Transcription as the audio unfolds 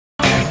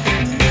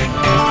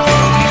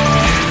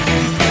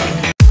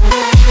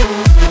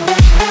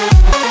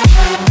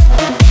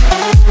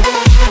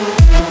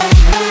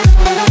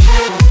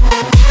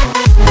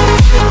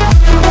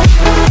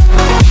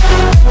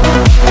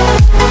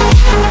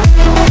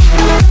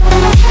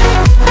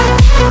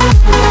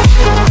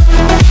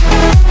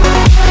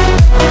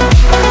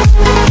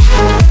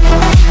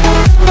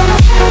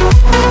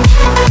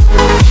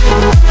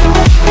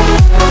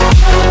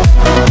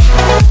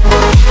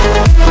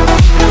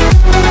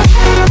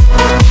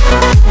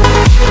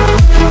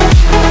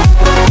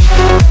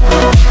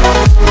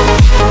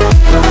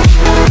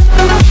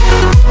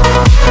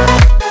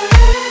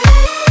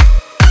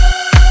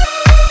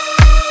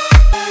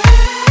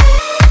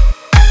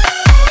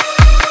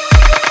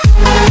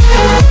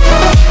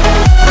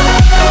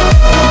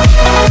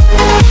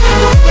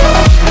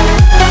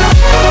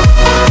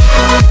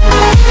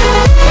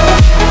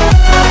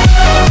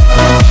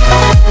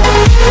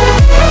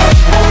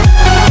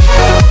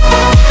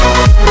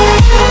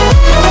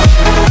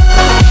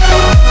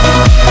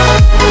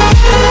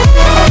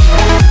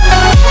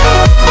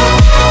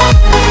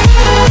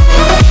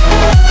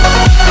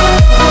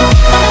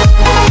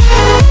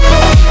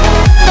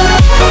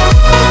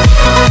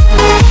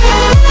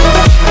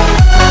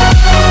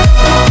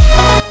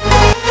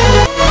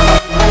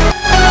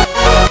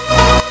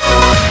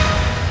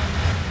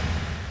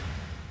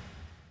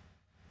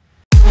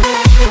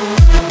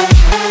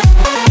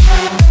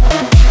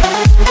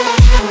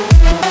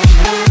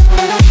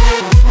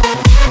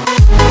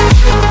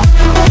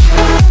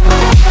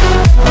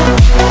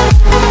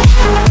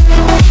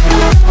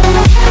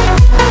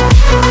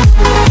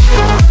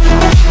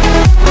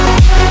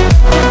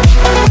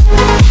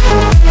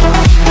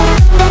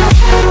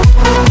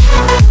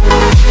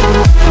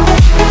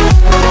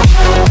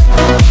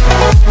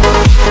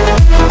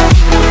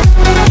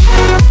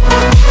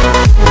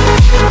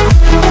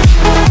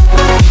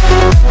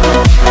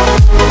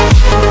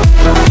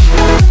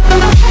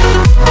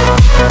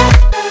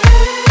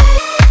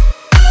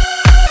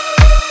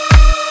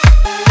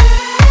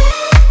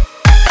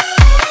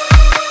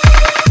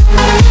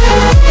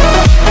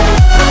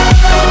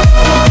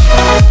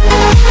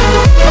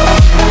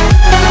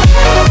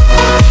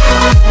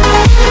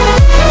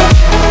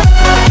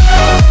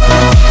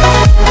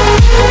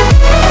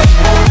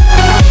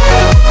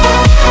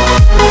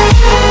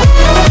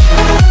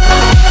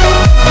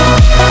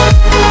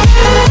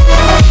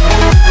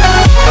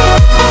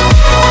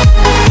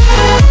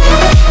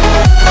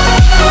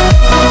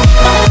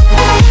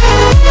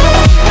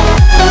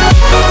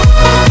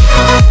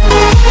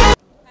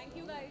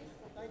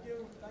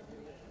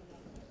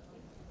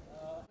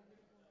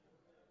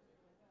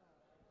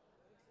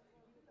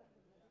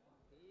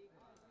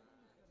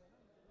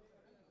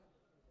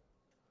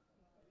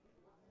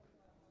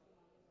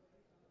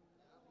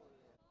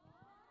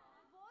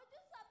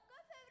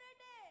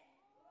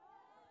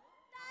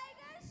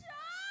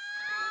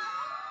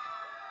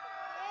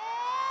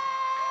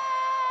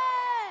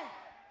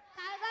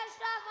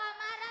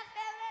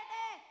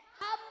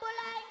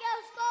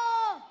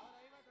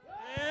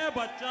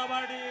बच्चा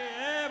बाड़ी,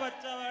 ए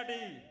बच्चा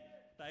बाड़ी,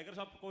 टाइगर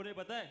श्रॉफ कौन है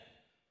पता है?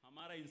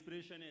 हमारा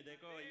इंस्पिरेशन है।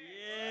 देखो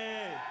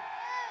ये,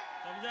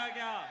 समझा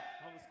क्या?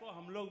 हम उसको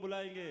हम लोग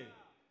बुलाएंगे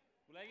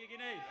कि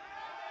नहीं?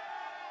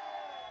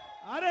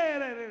 अरे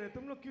अरे अरे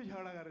तुम लोग क्यों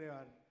झगड़ा कर रहे हो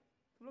यार?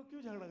 तुम लोग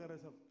क्यों झगड़ा कर रहे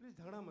हो? सब प्लीज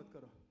झगड़ा मत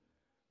करो।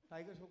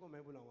 टाइगर शो को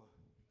मैं बुलाऊंगा।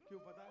 क्यों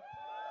पता है?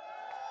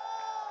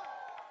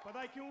 पता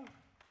है क्यों?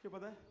 क्यों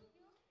पता है?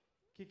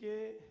 क्योंकि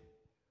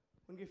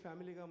उनकी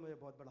फैमिली का मुझे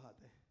बहुत बड़ा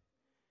हाथ है।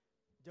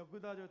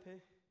 जग्गूदा जो थे,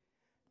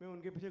 मैं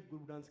उनके पीछे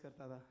ग्रुप डांस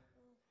करता था।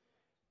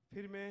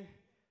 फिर मैं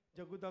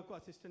जग्गूदा को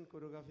असिस्टेंट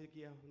कोरियोग्राफी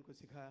किया, उनको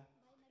सिखाया।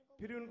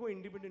 फिर उनको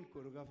इंडिपेंडेंट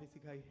कोरियोग्राफी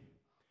सिखाई।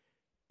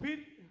 फिर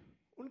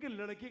उनके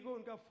लड़के को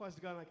उनका फर्स्ट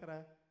गाना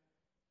कराया,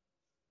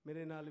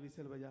 मेरे नाल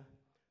विसल बजा,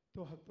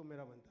 तो हक तो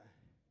मेरा बनता है।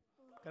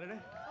 करेक्ट है?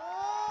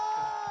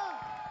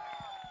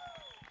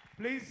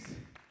 प्लीज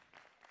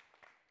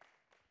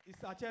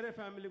इस आचार्य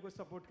फैमिली को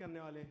सपोर्ट करने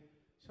वाले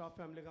श्रॉफ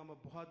फैमिली का मैं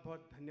बहुत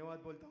बहुत धन्यवाद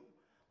बोलता हूँ।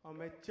 और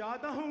मैं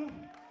चाहता हूँ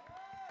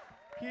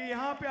कि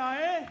यहाँ पे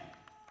आए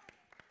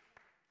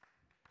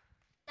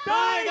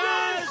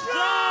टाइगर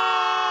श्रॉफ।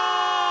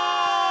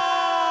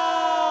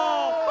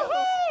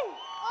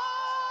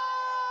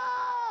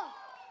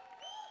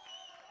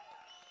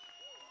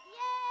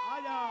 आ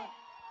जाओ,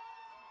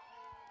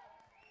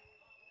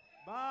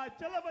 बस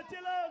चलो बच्चे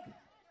लोग,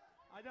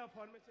 आ जाओ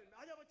फॉर्मेशन,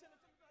 आ जाओ बच्चे लोग,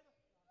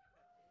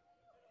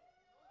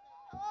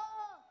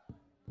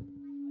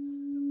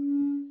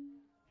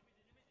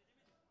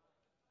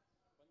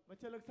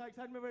 बच्चे लोग साइड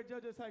साइड में बैठ जाओ,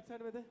 जो साइड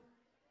साइड में थे।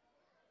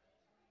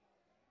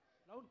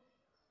 Rahul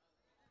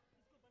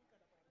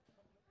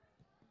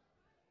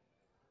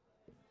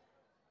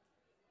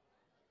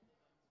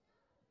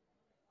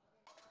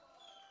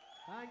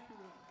thank you,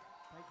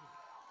 thank you,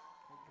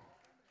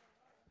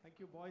 thank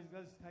you boys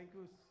girls, thank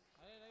you,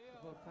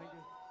 thank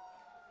you.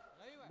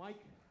 Mic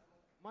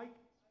mic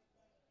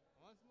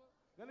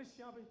Ganesh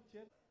यहाँ पे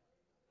चेयर।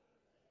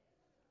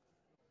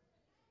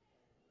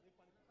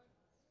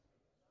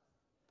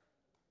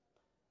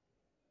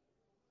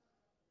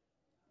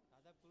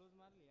 क्लोज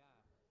मार लिया।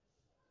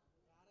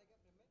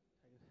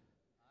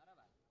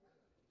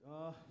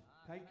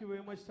 Thank you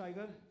very much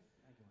tiger.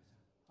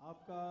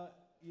 आपका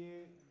ये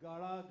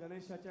गाड़ा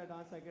गणेश आचार्य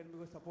डांस एकेडमी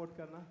को सपोर्ट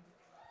करना,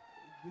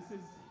 दिस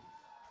इज,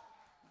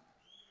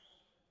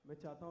 मैं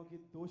चाहता हूँ कि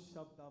 2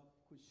 शब्द आप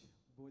कुछ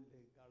बोल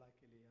दें गाड़ा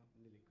के लिए,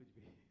 अपने लिए कुछ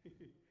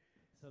भी।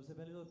 सबसे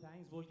पहले तो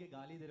थैंक्स बोल के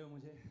गाली दे रहे हो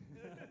मुझे।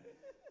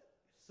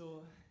 सो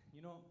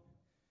यू नो,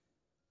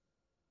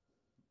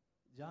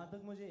 जहाँ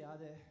तक मुझे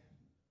याद है,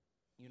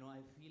 यू नो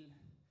आई फील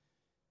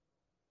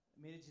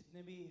मेरे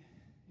जितने भी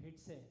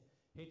हिट्स है,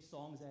 hit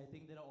songs, I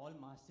think there are all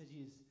master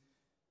जीज।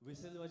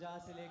 Whistle वजह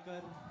से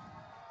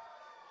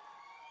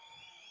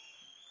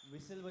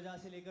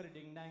लेकर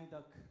डिंग डैंग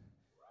तक,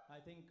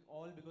 I think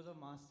all because of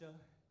master.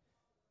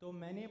 तो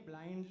मैंने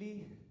ब्लाइंडली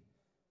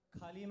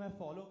खाली मैं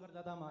फॉलो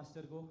करता था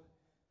मास्टर को,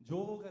 जो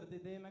वो करते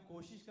थे मैं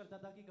कोशिश करता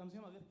था कि कम से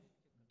कम अगर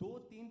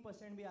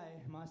 2-3% भी आए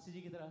मास्टर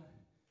जी की तरह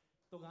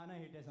तो गाना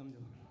हिट है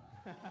समझो।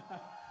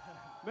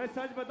 मैं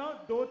सच बताऊं,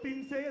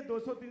 2-3 से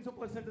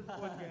 200-300%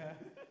 पहुंच गया है।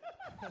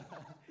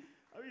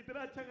 अब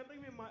इतना अच्छा करता है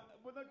कि मैं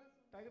बोलता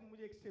टाइगर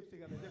मुझे एक स्टेप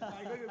सिखा दे। जब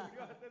टाइगर के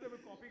वीडियो आते हैं तो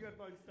मैं कॉपी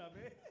करता हूँ इंस्टा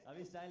पे।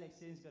 अभी स्टाइल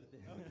एक्सचेंज करते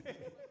हैं।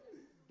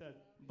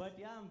 बट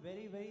या I am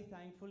very very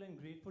thankful and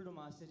grateful to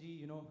master ji.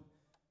 You know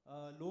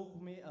लोग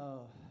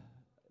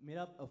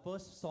मेरा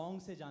फर्स्ट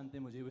सॉन्ग से जानते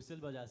हैं मुझे, विसल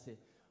बजा से।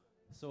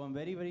 सो I am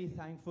very very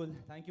thankful.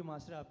 Thank you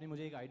master, आपने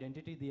मुझे एक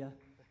आइडेंटिटी दिया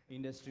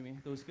इंडस्ट्री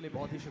में, तो उसके लिए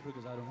बहुत ही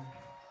शुक्रगुजार हूँ मैं।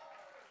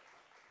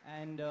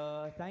 And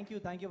thank you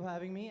for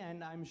having me.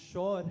 And I am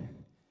sure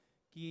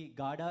कि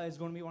गाड़ा is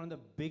going to be one of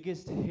the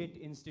biggest hit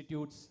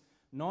institutes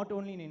not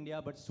only in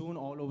India but soon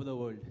all over the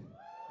world.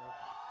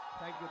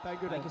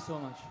 Thank you so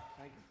much.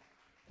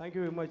 Thank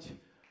you very much.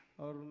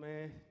 और मैं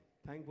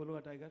thank बोलूँगा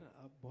tiger,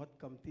 आप बहुत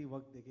कमती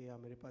वक्त देके यहाँ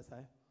मेरे पास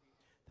आए।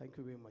 Thank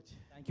you very much.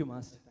 Thank you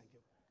master.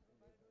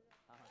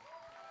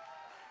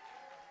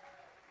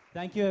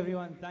 Thank you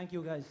everyone, thank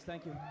you guys,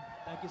 thank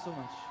you so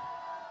much.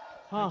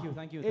 हाँ,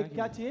 थैंक यू। एक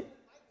क्या चाहिए?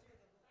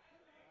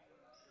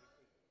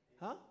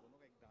 हाँ,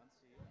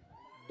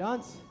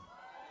 डांस।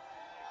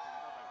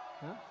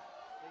 हाँ,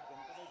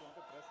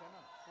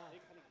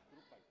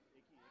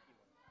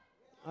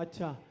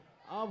 अच्छा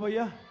हाँ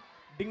भैया,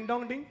 डिंग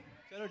डोंग डिंग,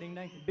 चलो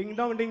डिंग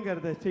डोंग डिंग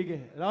करते हैं, ठीक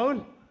है।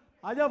 राहुल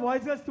आजा,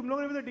 बॉयज गर्ल्स तुम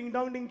लोगों ने भी तो डिंग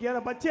डोंग डिंग किया ना,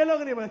 बच्चे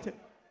लोग नहीं बच्चे।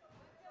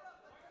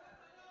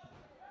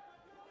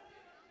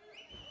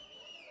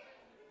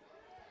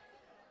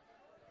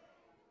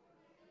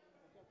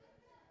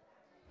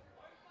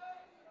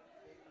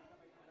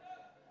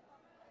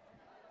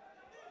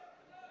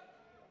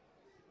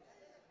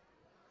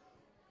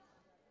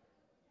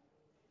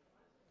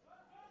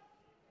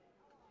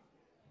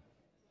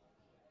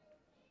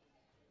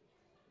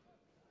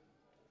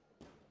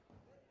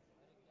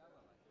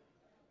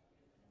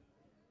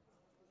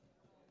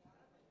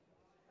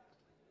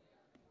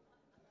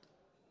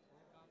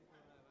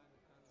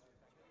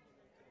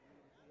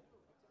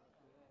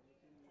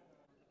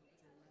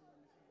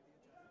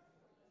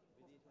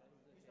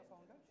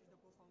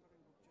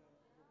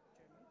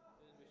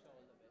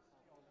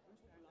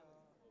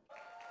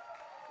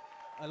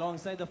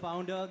 alongside the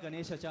founder,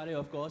 Ganesh Acharya,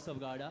 of course, of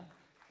Garda.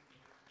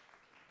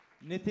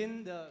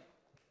 Nitin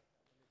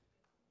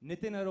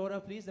Arora,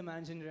 please, the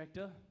managing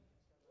director.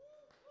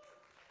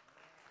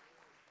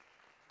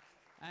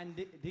 And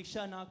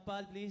Diksha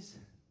Nagpal, please,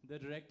 the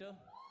director.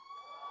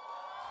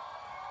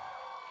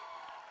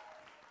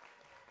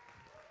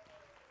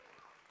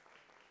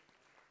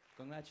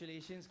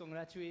 Congratulations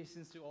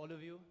to all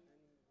of you.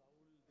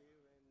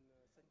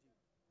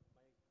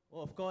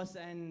 Oh, of course,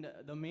 and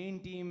the main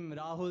team,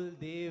 Rahul,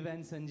 Dev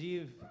and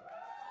Sanjeev.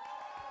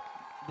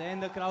 They're in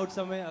the crowd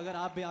somewhere. Agar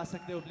aap bhi aa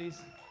sakte ho,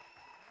 please.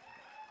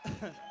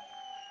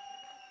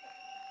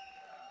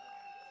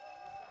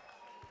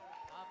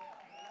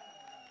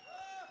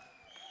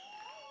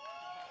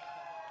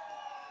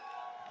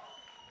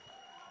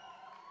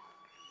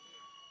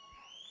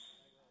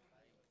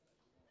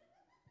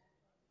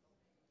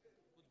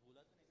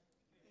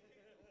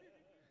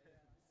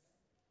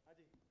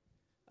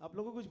 आप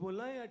लोगों को कुछ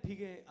बोलना है या ठीक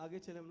है आगे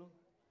चले हम लोग?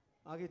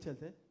 आगे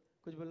चलते हैं।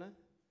 कुछ बोलना है?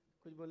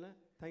 कुछ बोलना है?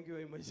 Thank you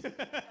very much.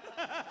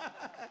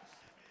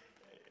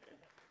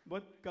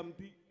 बहुत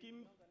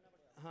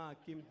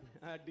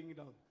डिंग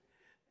डॉन्ग।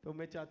 तो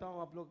मैं चाहता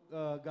हूँ आप लोग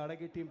गाड़ा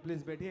की टीम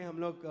प्लीज़ बैठिए। हम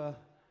लोग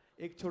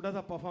एक छोटा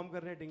सा परफॉर्म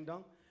कर रहे हैं डिंग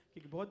डॉन्ग,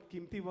 क्योंकि बहुत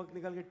कीमती वक्त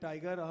निकाल के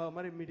टाइगर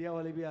हमारे मीडिया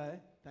वाले भी आए।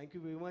 थैंक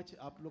यू वेरी मच,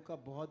 आप लोग का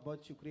बहुत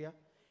बहुत शुक्रिया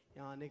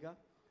यहाँ आने का।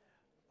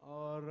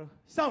 और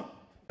साउंड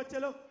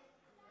चलो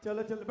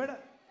चलो चलो बेटा।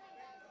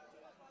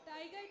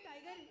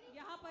 टाइगर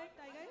यहाँ पर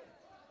टाइगर।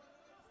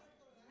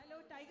 Hello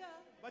tiger.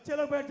 बच्चे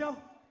लोग बैठ जाओ।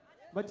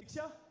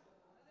 बच्चा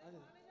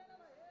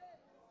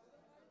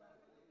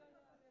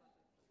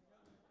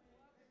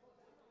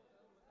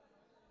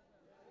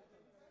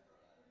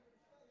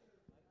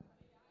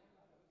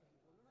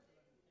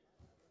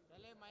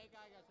चले माइक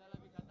आ गया, चल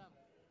अभी खत्म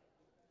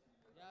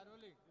यार।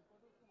 रोलिंग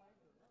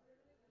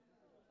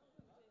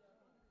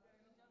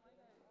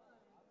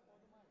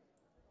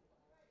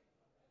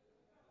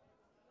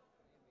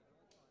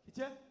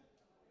खींचे।